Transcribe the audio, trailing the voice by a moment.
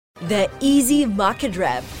The Easy Market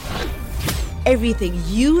Wrap. Everything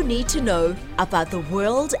you need to know about the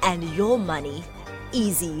world and your money.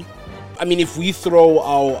 Easy. I mean, if we throw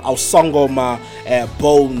our Sangoma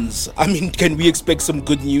bones, I mean, can we expect some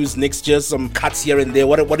good news next year, some cuts here and there?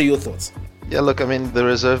 What are your thoughts? Yeah, look, I mean, the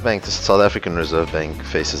Reserve Bank, the South African Reserve Bank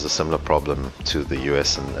faces a similar problem to the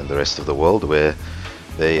US and the rest of the world, where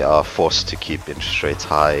they are forced to keep interest rates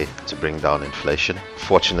high to bring down inflation.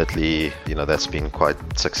 Fortunately, that's been quite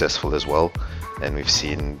successful as well. And we've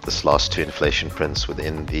seen this last two inflation prints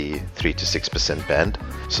within the 3 to 6% band.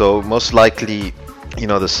 So most likely,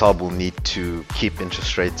 the SARB will need to keep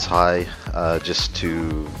interest rates high just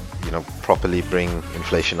to, properly bring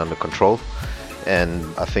inflation under control. And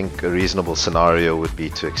I think a reasonable scenario would be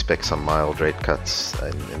to expect some mild rate cuts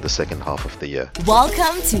in the second half of the year.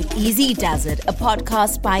 Welcome to Easy Does It, a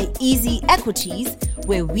podcast by Easy Equities,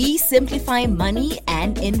 where we simplify money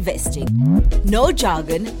and investing. No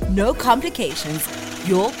jargon, no complications.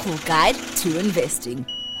 Your cool guide to investing.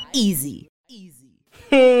 Easy.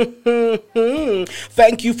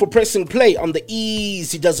 Thank you for pressing play on the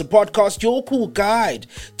Easy Does It podcast, your cool guide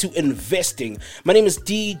to investing. My name is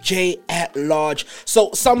DJ at Large.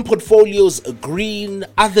 So some portfolios are green,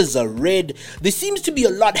 others are red. There seems to be a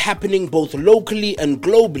lot happening both locally and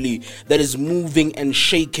globally that is moving and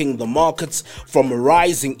shaking the markets, from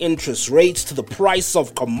rising interest rates to the price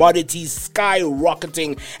of commodities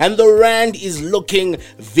skyrocketing, and the rand is looking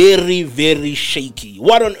very, very shaky.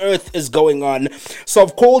 What on earth is going on? So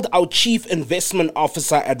I've called our Chief Investment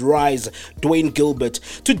Officer at Rise, Duane Gilbert,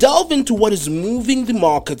 to delve into what is moving the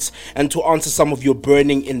markets and to answer some of your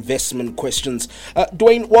burning investment questions.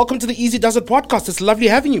 Duane, welcome to the Easy Does It podcast. It's lovely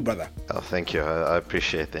having you, brother. Oh, thank you. I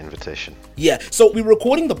appreciate the invitation. Yeah, so we're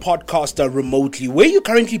recording the podcast remotely. Where are you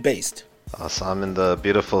currently based? So I'm in the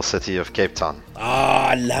beautiful city of Cape Town.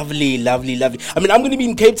 Lovely. I mean, I'm going to be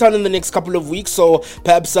in Cape Town in the next couple of weeks, so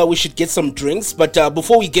perhaps we should get some drinks. But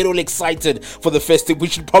before we get all excited for the festive, we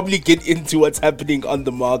should probably get into what's happening on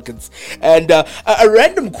the markets. And a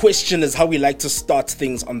random question is how we like to start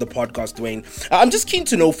things on the podcast, Duane. I'm just keen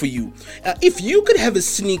to know for you, if you could have a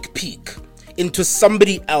sneak peek into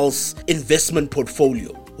somebody else's investment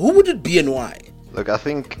portfolio, who would it be and why? Look, I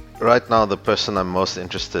think right now the person I'm most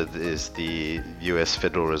interested is the US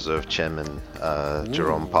Federal Reserve Chairman,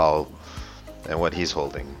 Jerome Powell, and what he's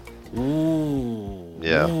holding.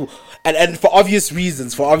 Yeah. Ooh. And for obvious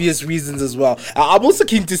reasons as well. I'm also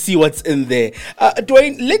keen to see what's in there.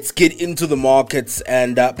 Duane, let's get into the markets,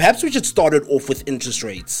 and perhaps we should start it off with interest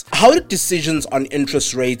rates. How did decisions on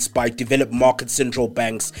interest rates by developed market central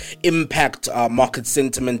banks impact market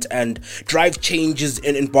sentiment and drive changes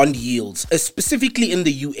in bond yields, specifically in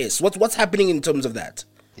the US? What's happening in terms of that?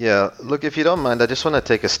 Yeah, look, if you don't mind, I just want to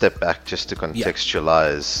take a step back just to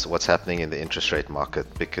contextualize what's happening in the interest rate market,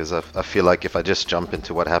 because I feel like if I just jump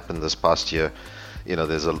into what happened this past year,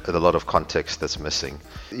 there's a lot of context that's missing.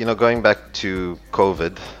 Going back to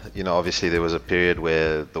COVID, obviously there was a period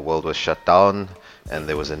where the world was shut down and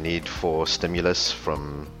there was a need for stimulus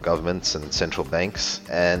from governments and central banks.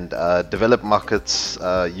 And developed markets,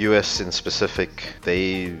 US in specific,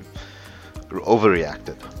 they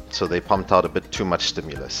overreacted. So they pumped out a bit too much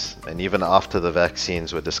stimulus. And even after the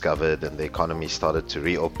vaccines were discovered and the economy started to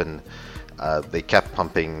reopen, they kept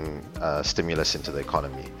pumping stimulus into the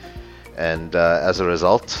economy. And as a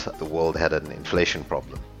result, the world had an inflation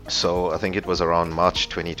problem. So I think it was around March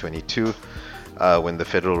 2022 when the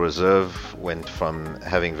Federal Reserve went from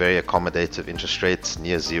having very accommodative interest rates,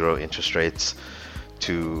 near zero interest rates,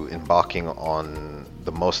 to embarking on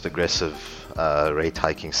the most aggressive rate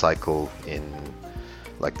hiking cycle in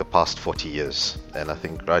like the past 40 years. And I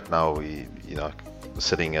think right now we,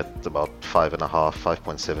 sitting at about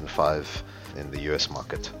 5.75 in the US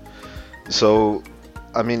market. So,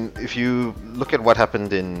 I mean, if you look at what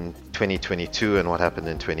happened in 2022 and what happened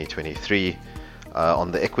in 2023,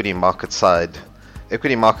 on the equity market side,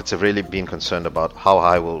 equity markets have really been concerned about how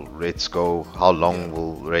high will rates go, how long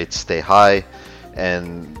will rates stay high,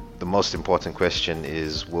 and the most important question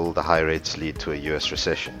is, will the high rates lead to a US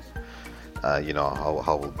recession?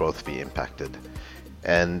 How will growth be impacted?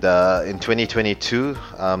 And in 2022,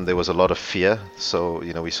 there was a lot of fear. So,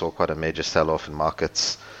 we saw quite a major sell-off in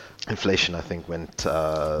markets. Inflation, I think, went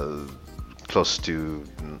close to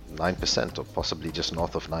 9% or possibly just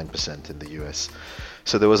north of 9% in the US.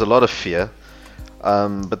 So there was a lot of fear.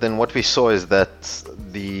 But then what we saw is that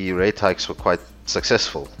the rate hikes were quite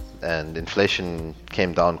successful and inflation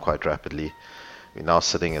came down quite rapidly. We're now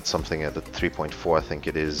sitting at something at 3.4, I think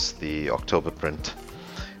it is, the October print.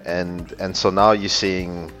 And so now you're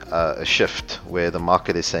seeing a shift where the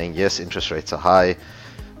market is saying, yes, interest rates are high,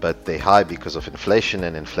 but they're high because of inflation,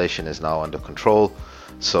 and inflation is now under control.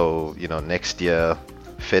 So, next year,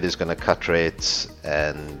 Fed is going to cut rates,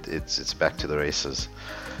 and it's back to the races.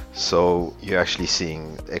 So you're actually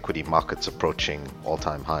seeing equity markets approaching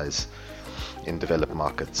all-time highs in developed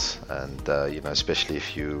markets, and especially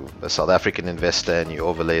if you're a South African investor and you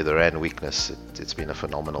overlay the rand weakness, it's been a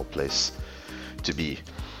phenomenal place to be.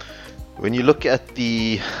 When you look at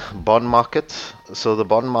the bond market, so the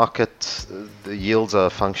bond market, the yields are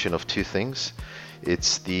a function of two things.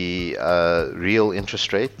 It's the real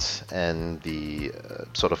interest rate and the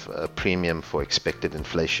sort of a premium for expected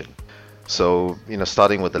inflation. So,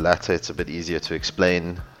 starting with the latter, it's a bit easier to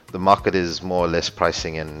explain. The market is more or less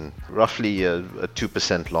pricing in roughly a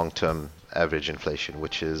 2% long-term average inflation,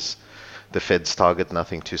 which is the Fed's target,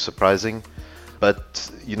 nothing too surprising. But,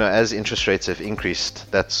 as interest rates have increased,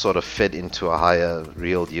 that's sort of fed into a higher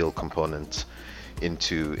real yield component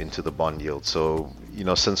into the bond yield. So,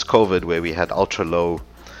 since COVID, where we had ultra low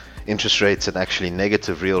interest rates and actually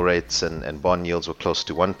negative real rates and bond yields were close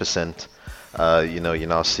to 1%, you're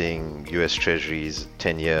now seeing US Treasuries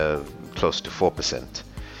 10-year close to 4%.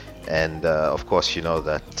 And of course,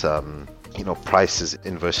 that price is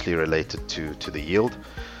inversely related to the yield.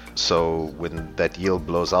 So when that yield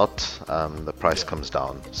blows out, the price comes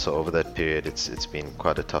down. So over that period, it's been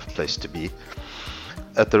quite a tough place to be.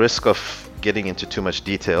 At the risk of getting into too much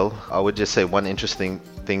detail, I would just say one interesting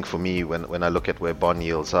thing for me when I look at where bond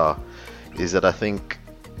yields are is that I think,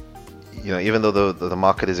 even though the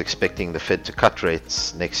market is expecting the Fed to cut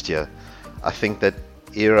rates next year, I think that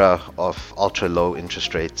era of ultra low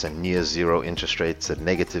interest rates and near zero interest rates and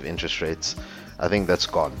negative interest rates, I think that's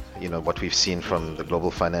gone. What we've seen from the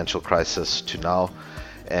global financial crisis to now,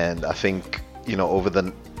 and I think over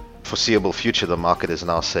the foreseeable future, the market is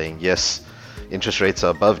now saying, yes, interest rates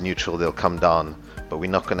are above neutral, they'll come down, but we're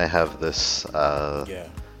not going to have this,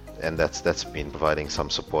 and that's been providing some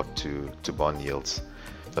support to bond yields.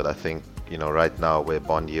 But I think right now where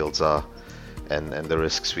bond yields are and the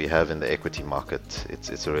risks we have in the equity market,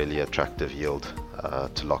 it's a really attractive yield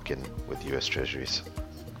to lock in with US Treasuries.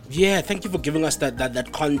 Yeah, thank you for giving us that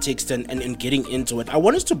context and getting into it. I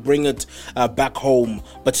want us to bring it back home,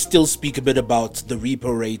 but still speak a bit about the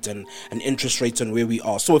repo rate and interest rates and where we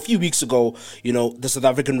are. So a few weeks ago, the South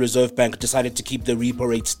African Reserve Bank decided to keep the repo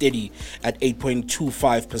rate steady at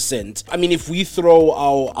 8.25%. I mean, if we throw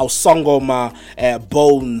our Sangoma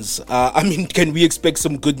bones, can we expect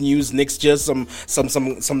some good news next year? Some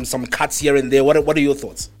cuts here and there. What are your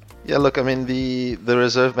thoughts? Yeah, look, the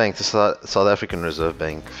Reserve Bank, the South African Reserve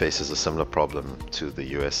Bank, faces a similar problem to the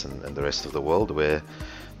US and the rest of the world, where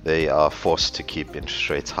they are forced to keep interest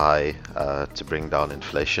rates high to bring down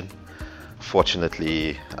inflation.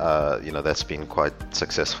 Fortunately, that's been quite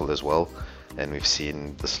successful as well, and we've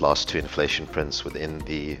seen this last two inflation prints within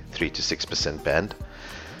the 3 to 6% band.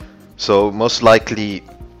 So most likely,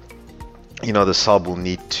 the SARB will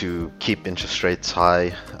need to keep interest rates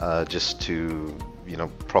high just to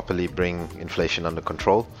properly bring inflation under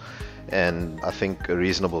control. And I think a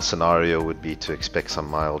reasonable scenario would be to expect some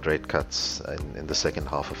mild rate cuts in the second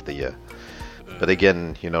half of the year. But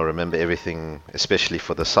again, remember everything, especially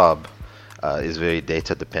for the SARB, is very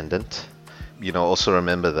data dependent. Also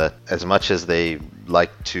remember that as much as they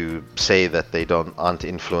like to say that they aren't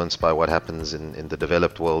influenced by what happens in the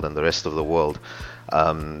developed world and the rest of the world,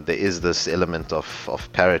 there is this element of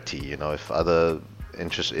parity.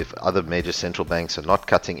 If other major central banks are not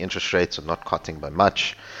cutting interest rates or not cutting by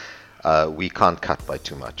much, we can't cut by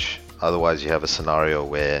too much. Otherwise, you have a scenario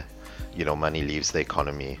where money leaves the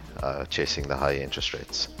economy chasing the higher interest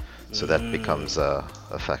rates. So that becomes a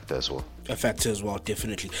factor as well. A factor as well,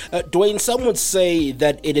 definitely. Duane, some would say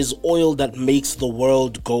that it is oil that makes the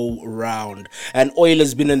world go round. And oil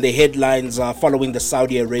has been in the headlines following the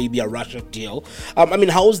Saudi Arabia-Russia deal.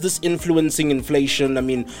 How is this influencing inflation?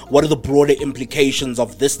 What are the broader implications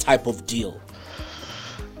of this type of deal?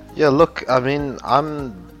 Yeah, look,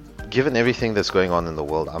 given everything that's going on in the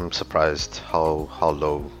world, I'm surprised how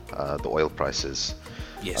low the oil price is.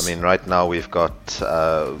 Yes. Right now we've got,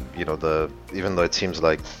 even though it seems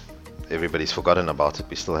like everybody's forgotten about it,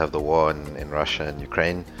 we still have the war in Russia and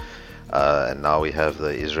Ukraine, and now we have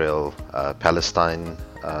the Israel-Palestine,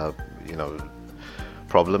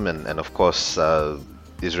 problem, and of course,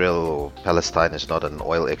 Israel or Palestine is not an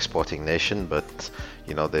oil exporting nation, but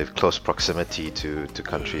they have close proximity to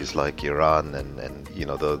countries like Iran, and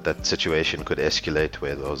that situation could escalate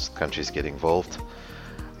where those countries get involved.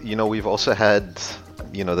 We've also had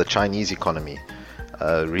the Chinese economy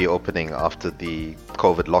reopening after the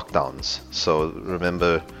COVID lockdowns. So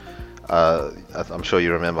remember, I'm sure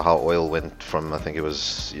you remember how oil went from, I think it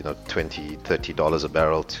was, $20, $30 a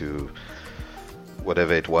barrel to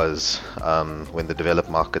whatever it was when the developed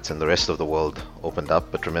markets and the rest of the world opened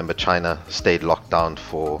up. But remember, China stayed locked down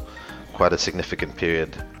for quite a significant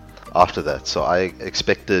period after that. So I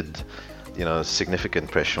expected, significant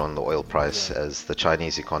pressure on the oil price as the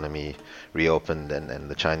Chinese economy reopened and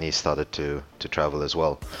the Chinese started to travel as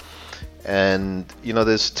well. And,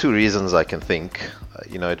 there's two reasons I can think.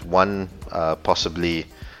 One, possibly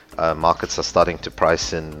markets are starting to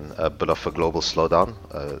price in a bit of a global slowdown,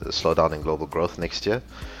 a slowdown in global growth next year,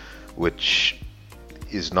 which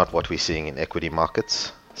is not what we're seeing in equity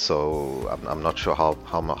markets. So I'm not sure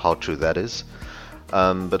how true that is.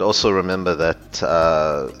 But also remember that,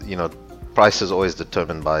 price is always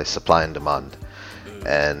determined by supply and demand.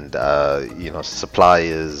 And, supply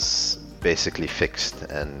is basically fixed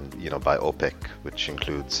and, by OPEC, which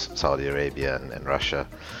includes Saudi Arabia and Russia.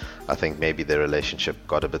 I think maybe their relationship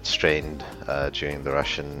got a bit strained during the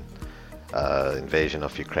Russian invasion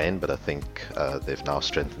of Ukraine, but I think they've now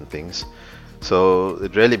strengthened things. So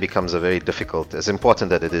it really becomes a very difficult, as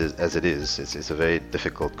important as it is, it's a very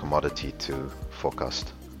difficult commodity to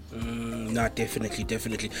forecast. No,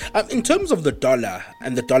 definitely. In terms of the dollar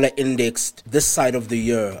and the dollar index this side of the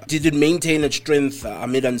year, did it maintain its strength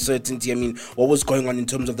amid uncertainty? I mean, what was going on in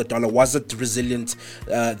terms of the dollar? Was it resilient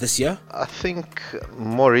this year? I think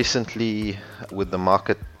more recently, with the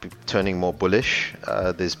market turning more bullish,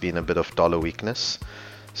 there's been a bit of dollar weakness.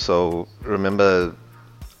 So remember,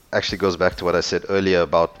 actually goes back to what I said earlier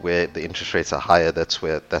about where the interest rates are higher. That's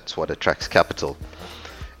what attracts capital.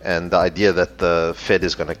 And the idea that the Fed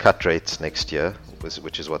is going to cut rates next year,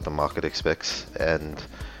 which is what the market expects, and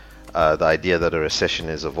the idea that a recession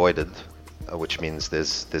is avoided, which means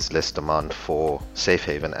there's less demand for safe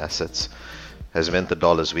haven assets, has meant the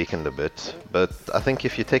dollar's weakened a bit. But I think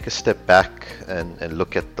if you take a step back and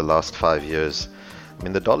look at the last 5 years, I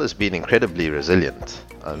mean, the dollar's been incredibly resilient.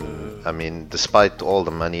 I mean, despite all the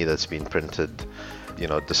money that's been printed,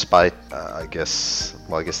 despite, I guess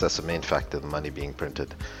that's the main factor, the money being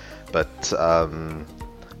printed. But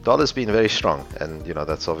dollar's been very strong, and,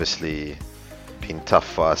 that's obviously been tough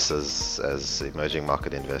for us as emerging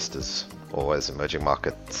market investors, or as emerging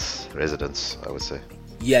market residents, I would say.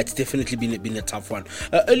 Yeah, it's definitely been a tough one.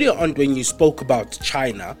 Earlier on, when you spoke about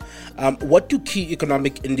China, what do key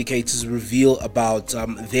economic indicators reveal about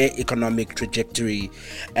their economic trajectory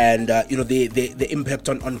and the impact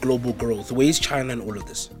on global growth? Where is China in all of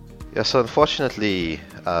this? Yeah, so unfortunately,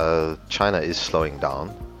 China is slowing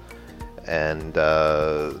down, and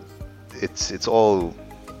it's all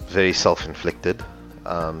very self-inflicted,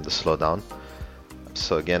 the slowdown.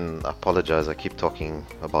 So again, I apologize, I keep talking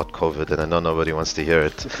about COVID and I know nobody wants to hear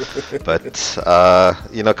it. But,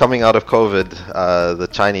 coming out of COVID, the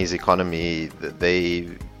Chinese economy, they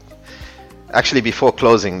actually, before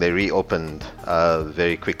closing, they reopened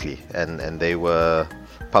very quickly, and they were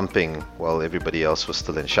pumping while everybody else was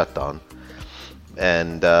still in shutdown.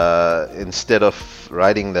 And instead of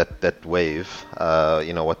riding that wave,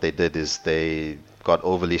 what they did is they got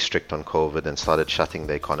overly strict on COVID and started shutting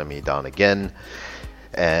the economy down again.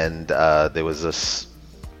 And there was this,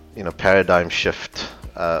 paradigm shift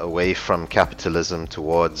away from capitalism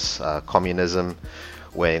towards communism,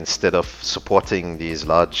 where instead of supporting these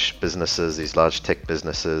large businesses, these large tech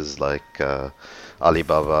businesses like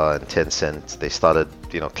Alibaba and Tencent, they started,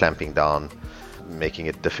 clamping down, making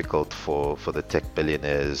it difficult for the tech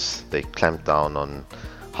billionaires. They clamped down on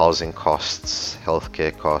housing costs,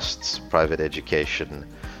 healthcare costs, private education.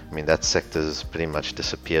 I mean, that sector's pretty much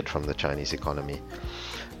disappeared from the Chinese economy.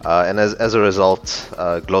 And as a result,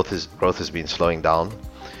 growth has been slowing down.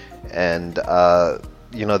 And,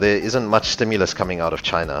 there isn't much stimulus coming out of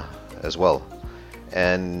China as well.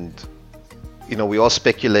 And, we all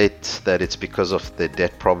speculate that it's because of the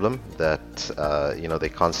debt problem that, they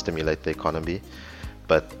can't stimulate the economy.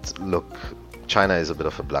 But look, China is a bit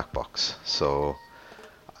of a black box. So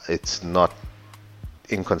it's not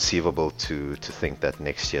inconceivable to think that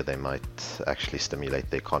next year they might actually stimulate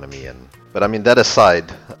the economy. But I mean, that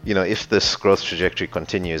aside, if this growth trajectory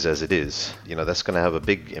continues as it is, that's going to have a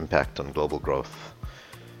big impact on global growth,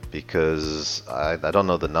 because I don't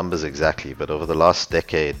know the numbers exactly, but over the last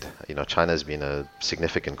decade, China has been a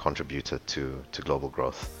significant contributor to global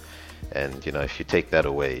growth. And if you take that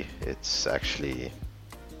away, it's actually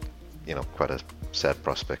quite a sad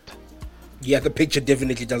prospect. Yeah, the picture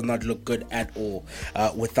definitely does not look good at all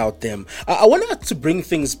without them. I wanted to bring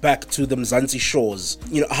things back to the Mzansi shores.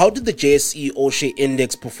 How did the JSE All-Share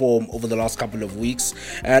Index perform over the last couple of weeks?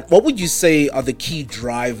 And what would you say are the key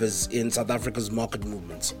drivers in South Africa's market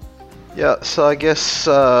movements? Yeah, so I guess,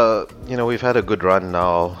 we've had a good run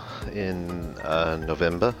now in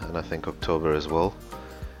November and I think October as well.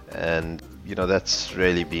 And, that's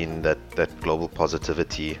really been that global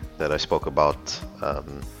positivity that I spoke about,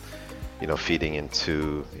 feeding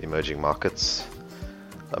into emerging markets.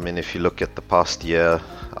 I mean, if you look at the past year,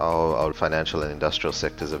 our financial and industrial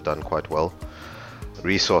sectors have done quite well.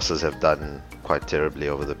 Resources have done quite terribly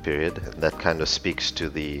over the period, and that kind of speaks to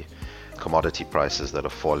the commodity prices that are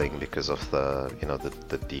falling because of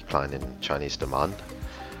the decline in Chinese demand.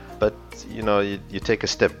 But you take a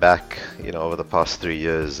step back, over the past 3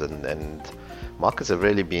 years, and markets have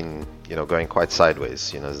really been going quite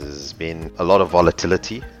sideways. There's been a lot of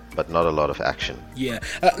volatility, but not a lot of action. Yeah.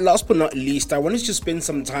 Last but not least, I wanted to spend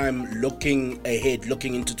some time looking ahead,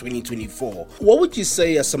 looking into 2024. What would you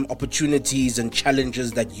say are some opportunities and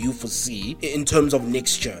challenges that you foresee in terms of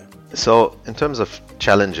next year? So, in terms of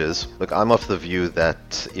challenges, look, I'm of the view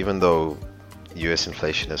that even though US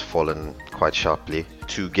inflation has fallen quite sharply,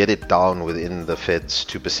 to get it down within the Fed's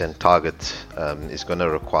 2% target is going to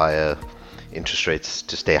require interest rates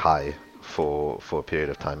to stay high for a period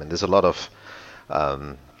of time. And there's a lot of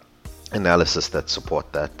analysis that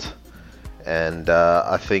support that. And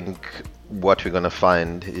I think what we're going to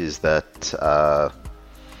find is that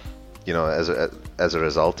as a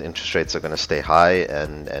result, interest rates are going to stay high,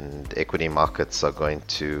 and equity markets are going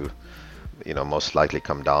to most likely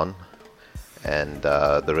come down. And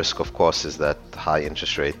the risk, of course, is that high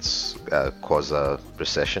interest rates cause a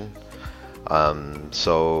recession.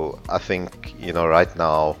 So I think right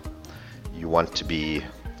now you want to be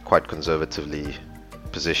quite conservatively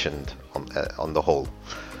positioned on the whole.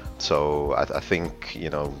 So I think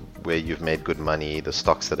where you've made good money, the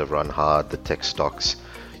stocks that have run hard, the tech stocks,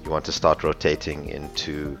 you want to start rotating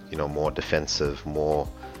into more defensive, more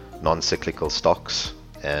non-cyclical stocks,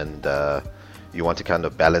 and you want to kind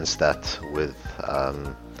of balance that with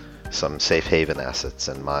some safe haven assets.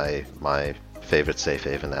 And my favorite safe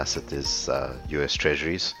haven asset is US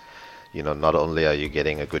Treasuries. Not only are you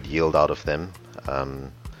getting a good yield out of them,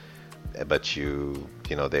 but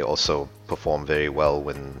they also perform very well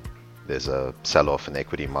when there's a sell-off in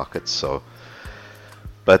equity markets. So,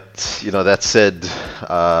 but that said,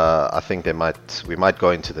 I think we might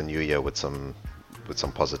go into the new year with some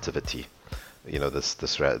positivity.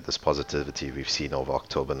 This positivity we've seen over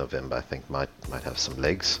October, November, I think might have some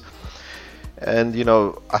legs. And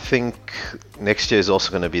I think next year is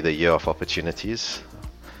also going to be the year of opportunities.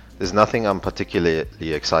 There's nothing I'm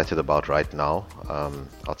particularly excited about right now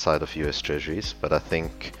outside of US Treasuries, but I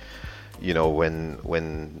think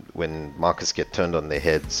when markets get turned on their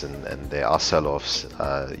heads and there are sell-offs,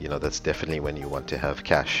 that's definitely when you want to have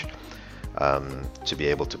cash to be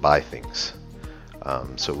able to buy things.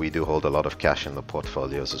 So we do hold a lot of cash in the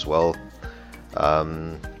portfolios as well.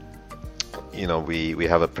 We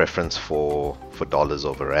have a preference for dollars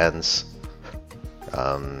over rands,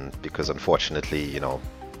 because unfortunately,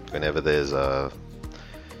 whenever there's a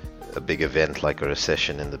big event like a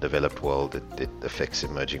recession in the developed world, it affects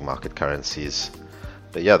emerging market currencies.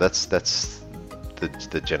 But yeah, that's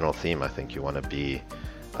the general theme. I think you want to be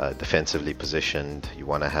defensively positioned. You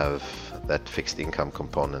want to have that fixed income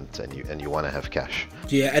component, and you want to have cash.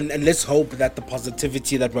 Yeah, and let's hope that the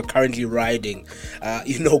positivity that we're currently riding,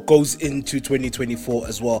 goes into 2024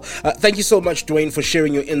 as well. Thank you so much, Duane, for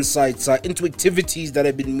sharing your insights into activities that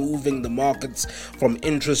have been moving the markets, from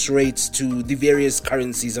interest rates to the various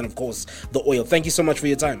currencies and, of course, the oil. Thank you so much for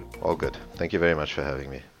your time. All good. Thank you very much for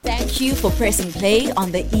having me. Thank you for pressing play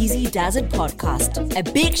on the Easy Does It podcast. A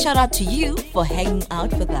big shout out to you for hanging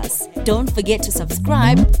out with us. Don't forget to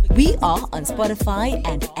subscribe. We are on Spotify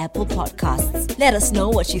and Apple Podcasts. Let us know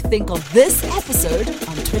what you think of this episode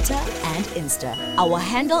on Twitter and Insta. Our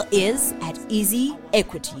handle is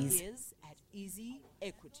 @EasyEquities.